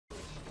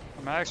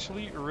I'm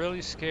actually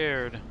really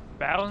scared.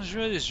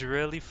 Battlegrounds is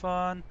really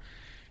fun,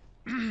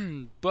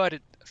 but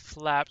it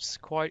flaps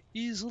quite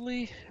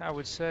easily, I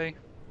would say.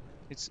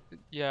 It's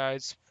yeah,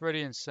 it's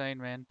pretty insane,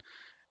 man.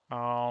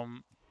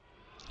 Um,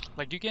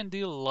 like you can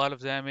deal a lot of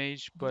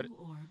damage, but Blue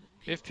orb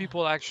if picked up.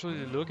 people actually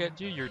Red look orb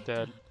at you, you're picked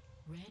dead up.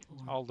 Red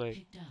orb all day.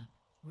 picked up.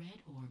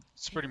 Red orb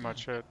It's pretty picked up.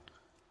 much it.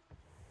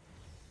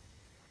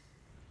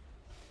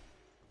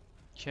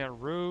 Can't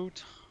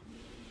root.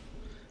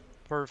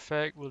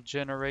 Perfect. Will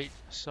generate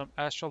some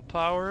astral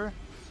power.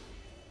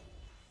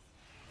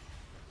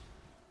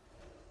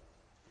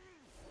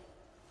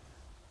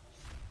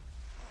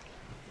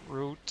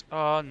 Root.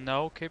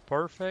 No. Okay,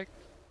 perfect.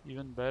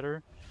 Even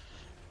better.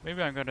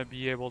 Maybe I'm gonna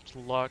be able to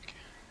lock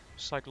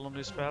Cyclone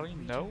this Orb valley.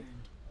 No. returned.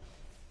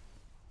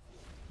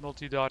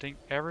 Multi-dotting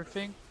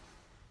everything.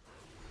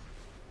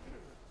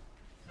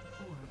 Orb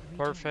returned.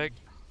 Perfect.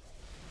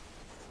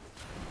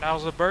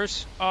 Now's the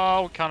burst.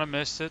 Oh, kind of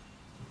missed it.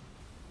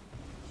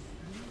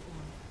 Blue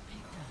orb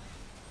picked up.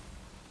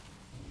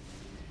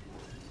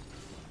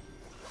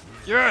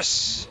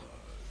 Yes!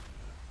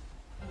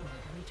 Orb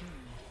returned.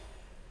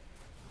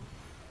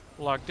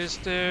 Lock this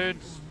Blue dude.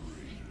 orb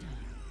picked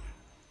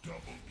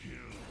up.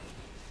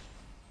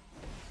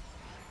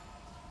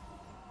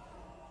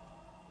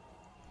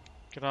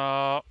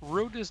 Gonna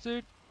root this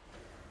dude.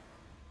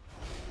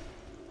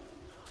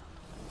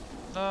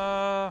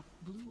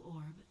 Blue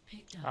orb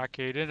picked up.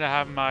 Okay, didn't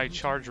have Orb my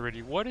charge returned.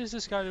 ready. What is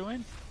this guy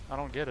doing? I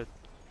don't get it.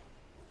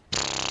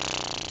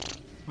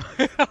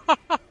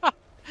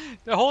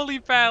 The Holy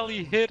Valley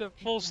Orb hit a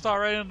full picked up. star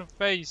right in the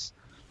face.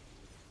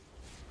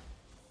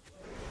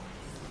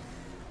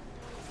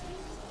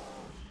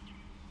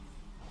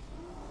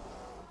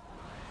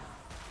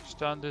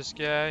 Stun this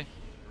guy.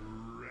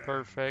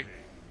 Perfect.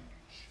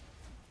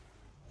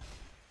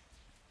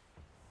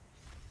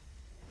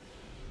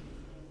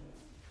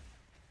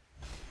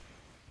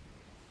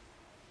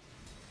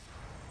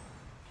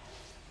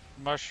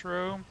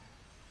 Mushroom.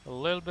 A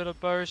little bit of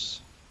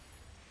burst.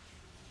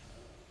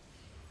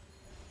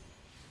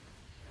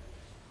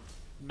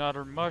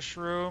 Another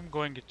mushroom.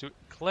 Going into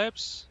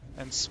Eclipse.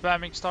 And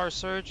spamming Star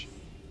Surge.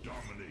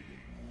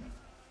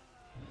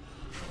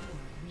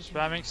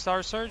 Spamming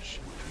Star Surge.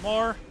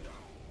 More.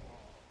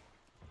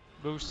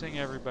 Boosting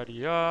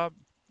everybody up.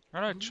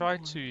 I'm gonna try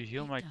to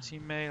heal my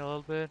teammate a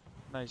little bit.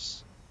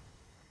 Nice.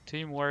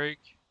 Teamwork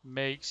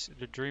makes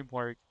the dream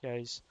work,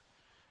 guys.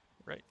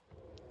 Right.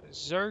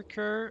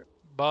 Zerker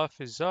buff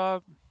is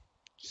up.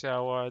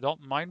 So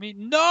don't mind me.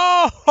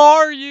 No!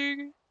 Are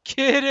you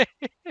kidding?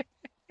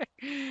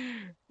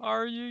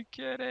 Are you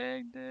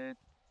kidding, dude?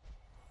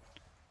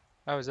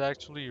 That was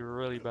actually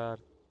really bad.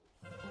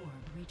 Orb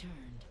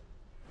returned.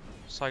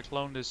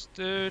 Cyclone this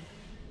dude.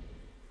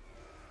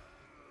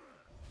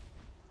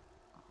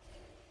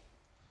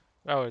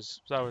 That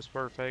was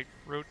perfect.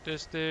 Root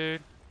this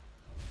dude.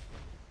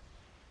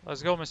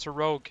 Let's go, Mr.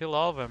 Rogue. Kill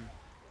all of them.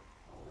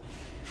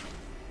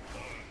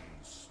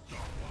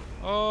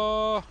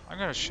 Oh, I'm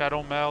gonna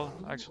Shadow Mail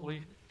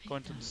actually. Go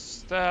into the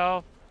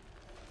stealth.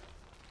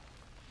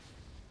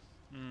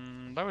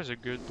 That was a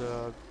good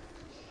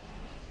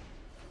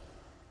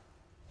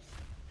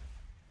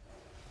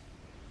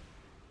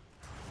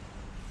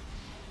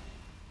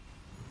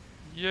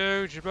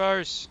huge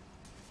burst.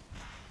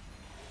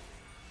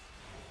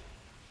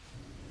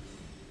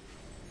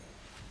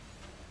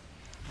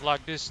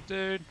 Like this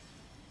dude.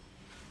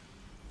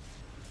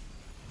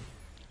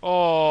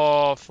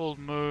 Oh, full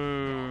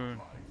moon.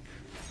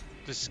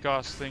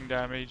 Disgusting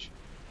damage.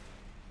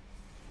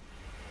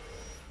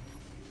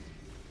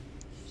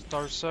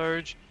 Star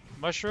Surge.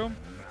 Mushroom.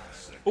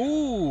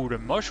 Ooh, the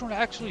mushroom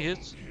actually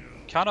hits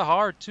kind of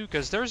hard too,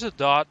 because there's a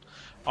dot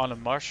on a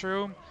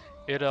mushroom.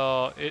 It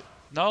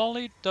not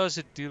only does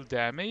it deal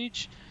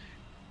damage,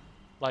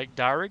 like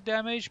direct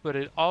damage, but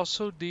it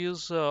also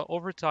deals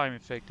overtime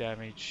effect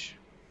damage.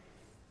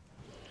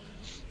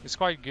 It's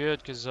quite good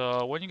because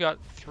when you got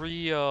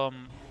 3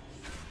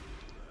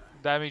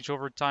 damage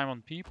over time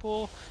on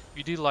people,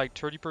 you deal like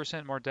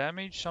 30% more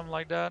damage, something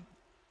like that.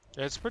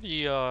 Yeah, it's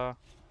pretty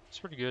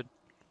good.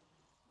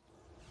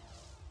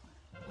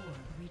 Orb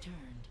returned.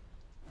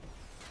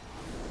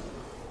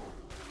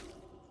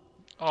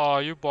 Oh,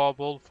 you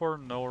bobbled for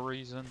no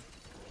reason.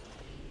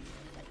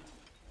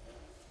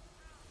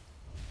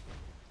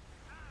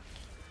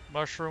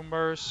 Mushroom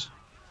burst.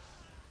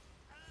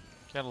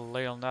 Can't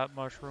lay on that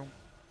mushroom.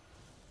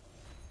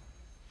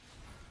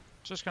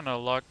 Just gonna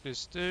lock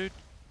this dude.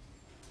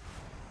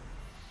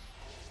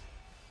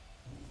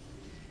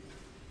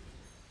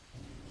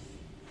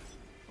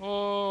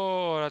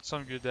 Oh, that's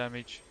some good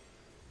damage.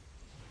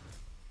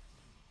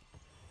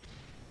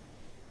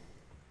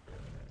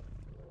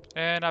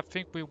 And I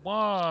think we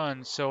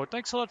won. So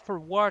thanks a lot for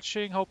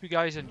watching. Hope you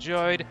guys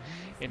enjoyed.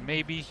 And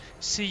maybe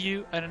see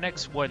you in the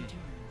next one.